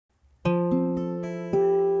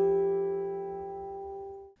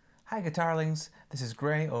Hi guitarlings, this is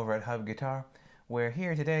Gray over at Hub Guitar. We're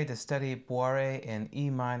here today to study Bourrée in E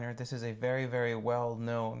minor. This is a very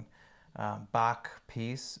well-known Bach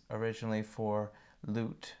piece, originally for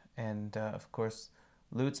lute. And of course,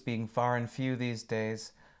 lutes being far and few these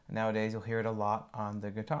days, nowadays you'll hear it a lot on the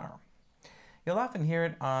guitar. You'll often hear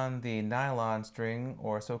it on the nylon string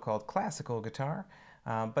or so-called classical guitar,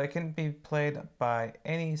 but it can be played by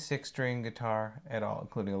any six-string guitar at all,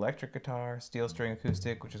 including electric guitar, steel string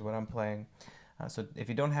acoustic, which is what I'm playing. So if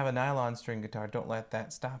you don't have a nylon string guitar, don't let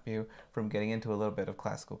that stop you from getting into a little bit of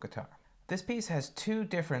classical guitar. This piece has two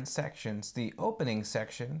different sections. The opening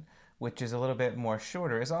section, which is a little bit more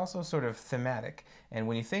shorter, is also sort of thematic. And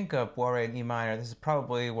when you think of Bourrée in E minor, this is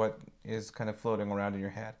probably what is kind of floating around in your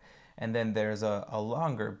head. And then there's a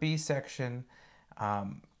longer B section.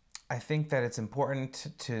 I think that it's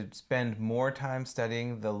important to spend more time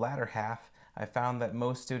studying the latter half. I found that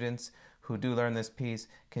most students who do learn this piece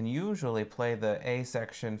can usually play the A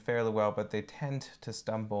section fairly well, but they tend to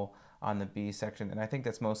stumble on the B section, and I think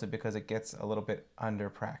that's mostly because it gets a little bit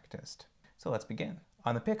under-practiced. So let's begin.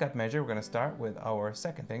 On the pickup measure, we're going to start with our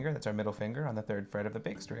second finger, that's our middle finger, on the 3rd fret of the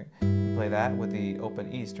big string. We play that with the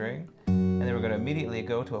open E string, and then we're going to immediately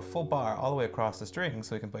go to a full bar all the way across the string,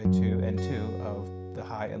 so we can play 2 and 2 of the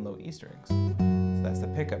high and low E strings. So that's the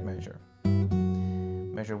pickup measure.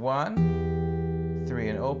 Measure 1, 3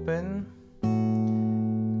 and open, 2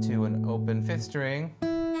 and open 5th string.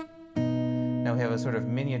 Now we have a sort of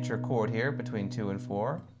miniature chord here between 2 and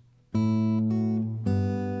 4.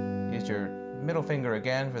 Use your middle finger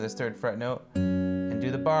again for this 3rd fret note, and do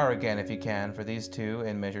the bar again if you can for these two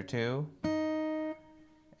in measure 2.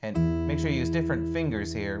 And make sure you use different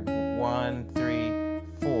fingers here. 1, 3,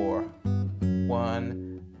 4.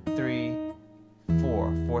 1, 3, 4.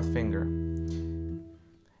 4th finger.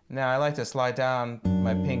 Now I like to slide down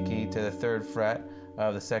my pinky to the 3rd fret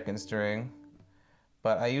of the 2nd string,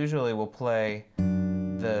 but I usually will play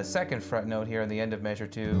the 2nd fret note here on the end of measure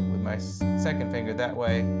 2 with my 2nd finger. That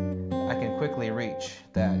way I can quickly reach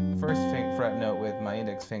that 1st fret note with my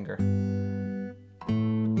index finger.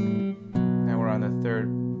 Now we're on the 3rd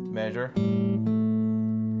measure,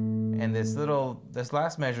 and this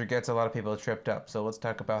last measure gets a lot of people tripped up, so let's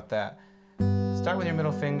talk about that. Start with your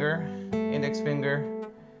middle finger, index finger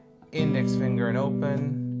and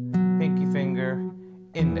open, pinky finger,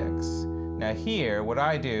 index. Now here, what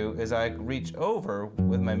I do is I reach over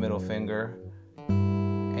with my middle finger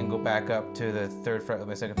and go back up to the 3rd fret with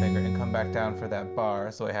my 2nd finger and come back down for that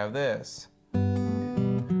bar, so I have this.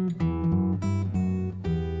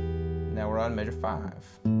 Now we're on measure 5.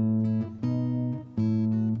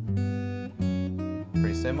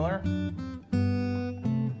 Pretty similar.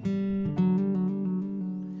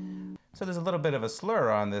 So there's a little bit of a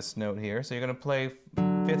slur on this note here, so you're going to play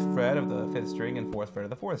 5th fret of the 5th string and 4th fret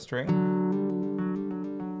of the 4th string.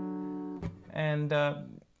 And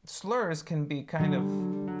slurs can be kind of,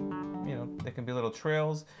 they can be little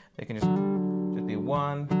trills. They can just be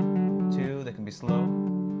 1, 2, they can be slow,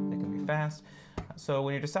 they can be fast. So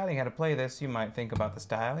when you're deciding how to play this, you might think about the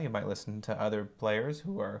style. You might listen to other players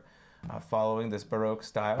who are following this Baroque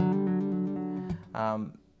style.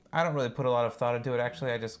 I don't really put a lot of thought into it,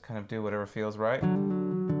 actually. I just kind of do whatever feels right.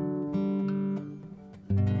 And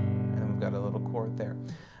then we've got a little chord there.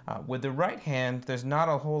 With the right hand, there's not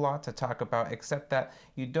a whole lot to talk about, except that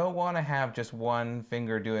you don't want to have just one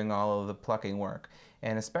finger doing all of the plucking work.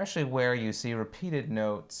 And especially where you see repeated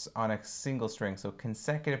notes on a single string, so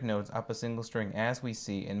consecutive notes up a single string, as we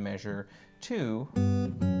see in measure 2.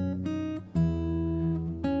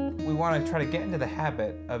 We want to try to get into the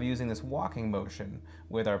habit of using this walking motion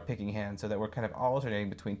with our picking hand so that we're kind of alternating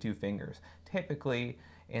between 2 fingers. Typically,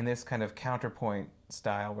 in this kind of counterpoint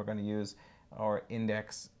style, we're going to use our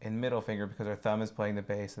index and middle finger because our thumb is playing the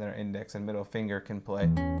bass, and then our index and middle finger can play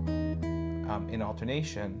in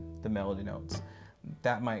alternation the melody notes.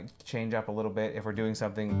 That might change up a little bit if we're doing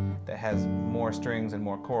something that has more strings and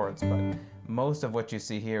more chords, but most of what you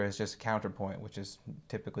see here is just counterpoint, which is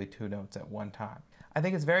typically 2 notes at one time. I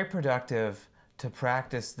think it's very productive to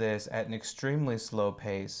practice this at an extremely slow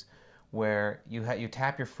pace, where you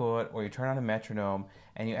tap your foot or you turn on a metronome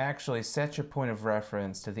and you actually set your point of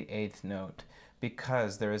reference to the 8th note,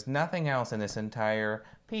 because there is nothing else in this entire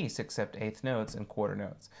piece except 8th notes and quarter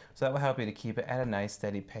notes. So that will help you to keep it at a nice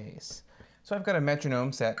steady pace. So I've got a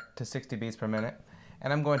metronome set to 60 beats per minute,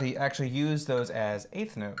 and I'm going to actually use those as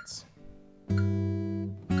 8th notes.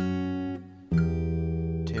 2,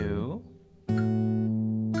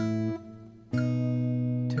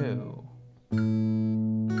 2,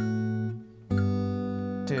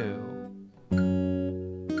 2,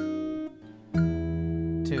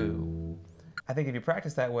 2. I think if you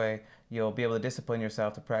practice that way, you'll be able to discipline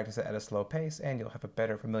yourself to practice it at a slow pace, and you'll have a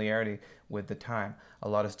better familiarity with the time. A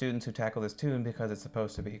lot of students who tackle this tune because it's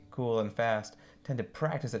supposed to be cool and fast tend to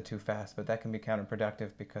practice it too fast, but that can be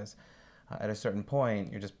counterproductive because at a certain point,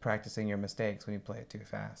 you're just practicing your mistakes when you play it too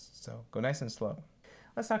fast. So go nice and slow.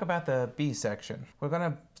 Let's talk about the B section. We're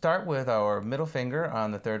going to start with our middle finger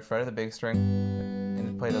on the 3rd fret of the big string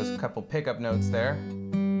and play those couple pickup notes there.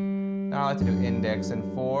 Now I like to do index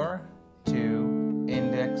and 4, 2,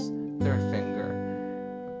 index, 3rd finger,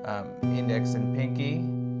 index and pinky,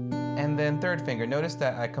 and then 3rd finger. Notice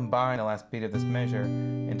that I combine the last beat of this measure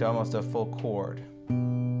into almost a full chord.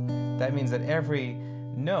 That means that every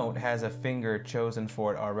note has a finger chosen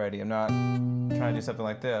for it already. I'm not trying to do something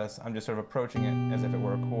like this. I'm just sort of approaching it as if it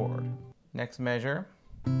were a chord. Next measure.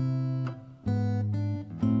 And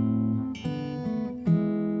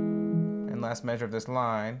last measure of this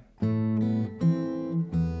line.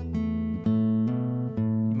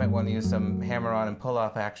 You might want to use some hammer-on and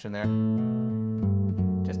pull-off action there,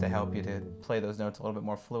 just to help you to play those notes a little bit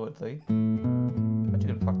more fluidly. But you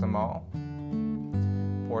can pluck them all.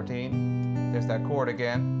 14. There's that chord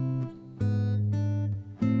again.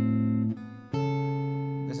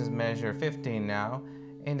 This is measure 15 now.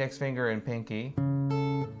 Index finger and pinky.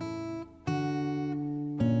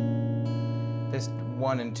 This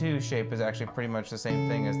 1 and 2 shape is actually pretty much the same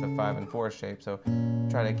thing as the 5 and 4 shape, so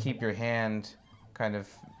try to keep your hand kind of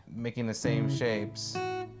making the same shapes.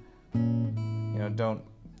 You know,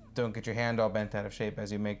 don't get your hand all bent out of shape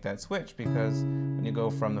as you make that switch, because when you go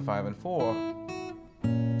from the 5 and 4,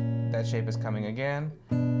 that shape is coming again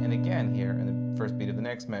and again here in the first beat of the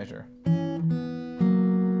next measure.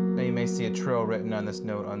 Now you may see a trill written on this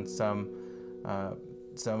note on some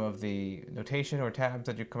of the notation or tabs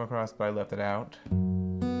that you come across, but I left it out.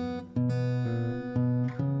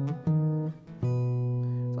 So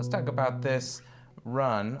let's talk about this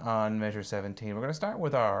run on measure 17. We're going to start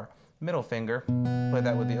with our middle finger, play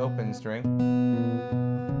that with the open string.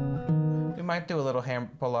 We might do a little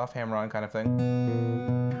pull-off, hammer-on kind of thing,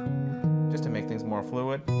 just to make things more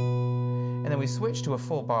fluid. And then we switch to a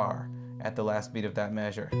full bar at the last beat of that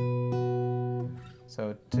measure.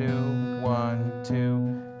 So 2, 1,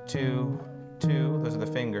 2, 2, 2, those are the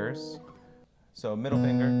fingers. So middle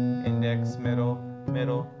finger, index, middle,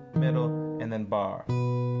 middle, middle, and then bar.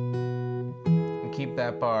 And keep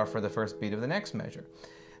that bar for the first beat of the next measure.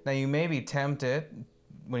 Now you may be tempted,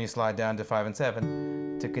 when you slide down to 5 and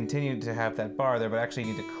 7, to continue to have that bar there, but actually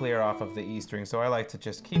you need to clear off of the E string. So I like to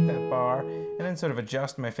just keep that bar and then sort of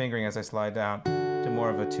adjust my fingering as I slide down to more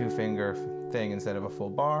of a 2-finger thing instead of a full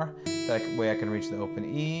bar. That way I can reach the open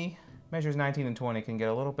E. Measures 19 and 20 can get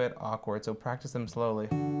a little bit awkward, so practice them slowly.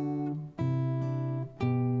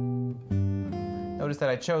 Notice that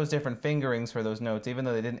I chose different fingerings for those notes, even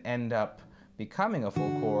though they didn't end up becoming a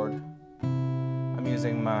full chord. I'm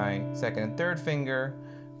using my 2nd and 3rd finger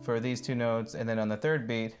for these 2 notes, and then on the 3rd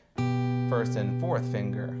beat, 1st and 4th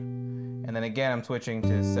finger. And then again, I'm switching to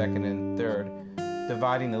 2nd and 3rd.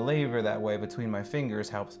 Dividing the labor that way between my fingers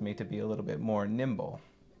helps me to be a little bit more nimble.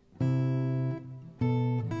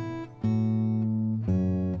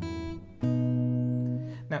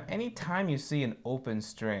 Now, anytime you see an open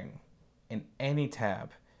string in any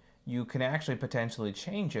tab, you can actually potentially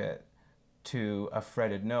change it to a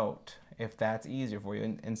fretted note if that's easier for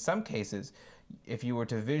you. In some cases, if you were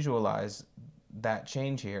to visualize that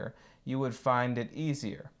change here, you would find it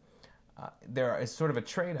easier. There is sort of a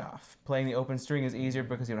trade-off. Playing the open string is easier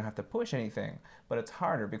because you don't have to push anything, but it's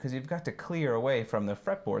harder because you've got to clear away from the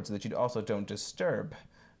fretboard so that you also don't disturb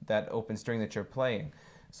that open string that you're playing.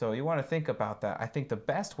 So you want to think about that. I think the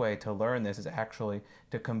best way to learn this is actually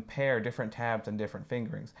to compare different tabs and different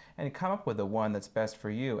fingerings and come up with the one that's best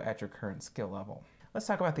for you at your current skill level. Let's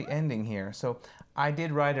talk about the ending here. So I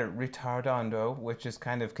did write a ritardando, which is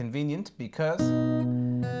kind of convenient because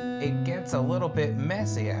it gets a little bit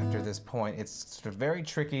messy after this point. It's sort of very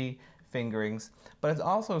tricky fingerings, but it's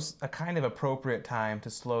also a kind of appropriate time to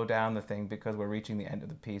slow down the thing because we're reaching the end of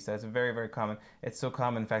the piece. That's very, very common. It's so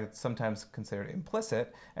common, in fact, it's sometimes considered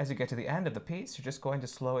implicit. As you get to the end of the piece, you're just going to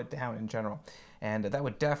slow it down in general. And that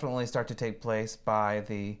would definitely start to take place by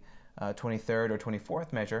the 23rd or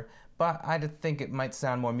 24th measure, but I did think it might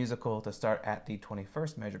sound more musical to start at the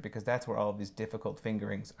 21st measure because that's where all of these difficult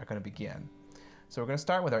fingerings are going to begin. So we're going to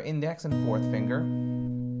start with our index and 4th finger.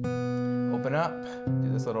 Open up, do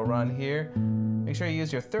this little run here. Make sure you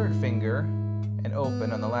use your 3rd finger and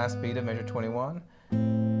open on the last beat of measure 21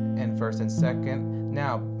 and 1st and 2nd.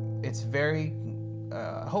 Now, it's very,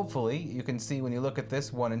 hopefully, you can see when you look at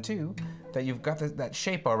this 1 and 2, that you've got that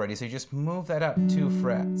shape already, so you just move that up 2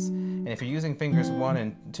 frets. And if you're using fingers 1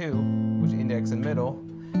 and 2, which index and middle,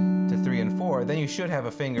 to 3 and 4, then you should have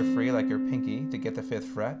a finger free, like your pinky, to get the 5th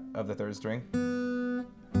fret of the 3rd string.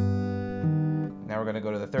 Now we're going to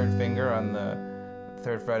go to the 3rd finger on the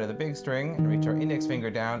 3rd fret of the big string, and reach our index finger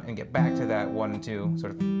down and get back to that 1 and 2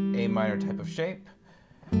 sort of A minor type of shape.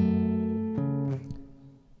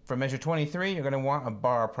 For measure 23, you're going to want a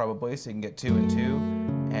bar probably, so you can get 2 and 2,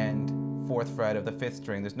 and 4th fret of the 5th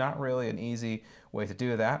string. There's not really an easy way to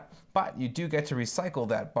do that, but you do get to recycle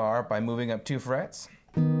that bar by moving up 2 frets.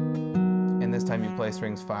 And this time you play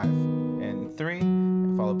strings 5 and 3,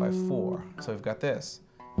 followed by 4. So we've got this.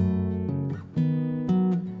 And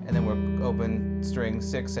then we're open string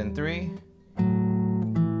 6 and 3.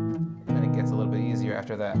 And then it gets a little bit easier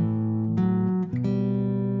after that. And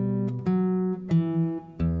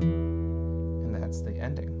that's the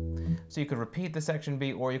ending. So you could repeat the section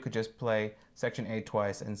B, or you could just play section A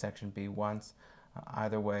twice and section B once.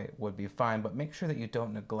 Either way would be fine, but make sure that you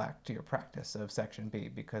don't neglect your practice of section B,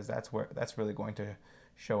 because that's really going to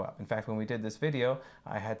show up. In fact, when we did this video,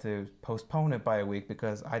 I had to postpone it by a week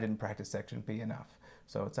because I didn't practice section B enough.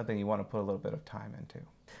 So it's something you want to put a little bit of time into.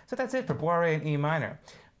 So that's it for Bourrée in E minor.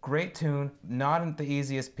 Great tune, not the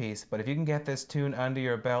easiest piece, but if you can get this tune under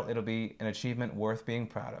your belt, it'll be an achievement worth being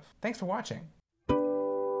proud of. Thanks for watching.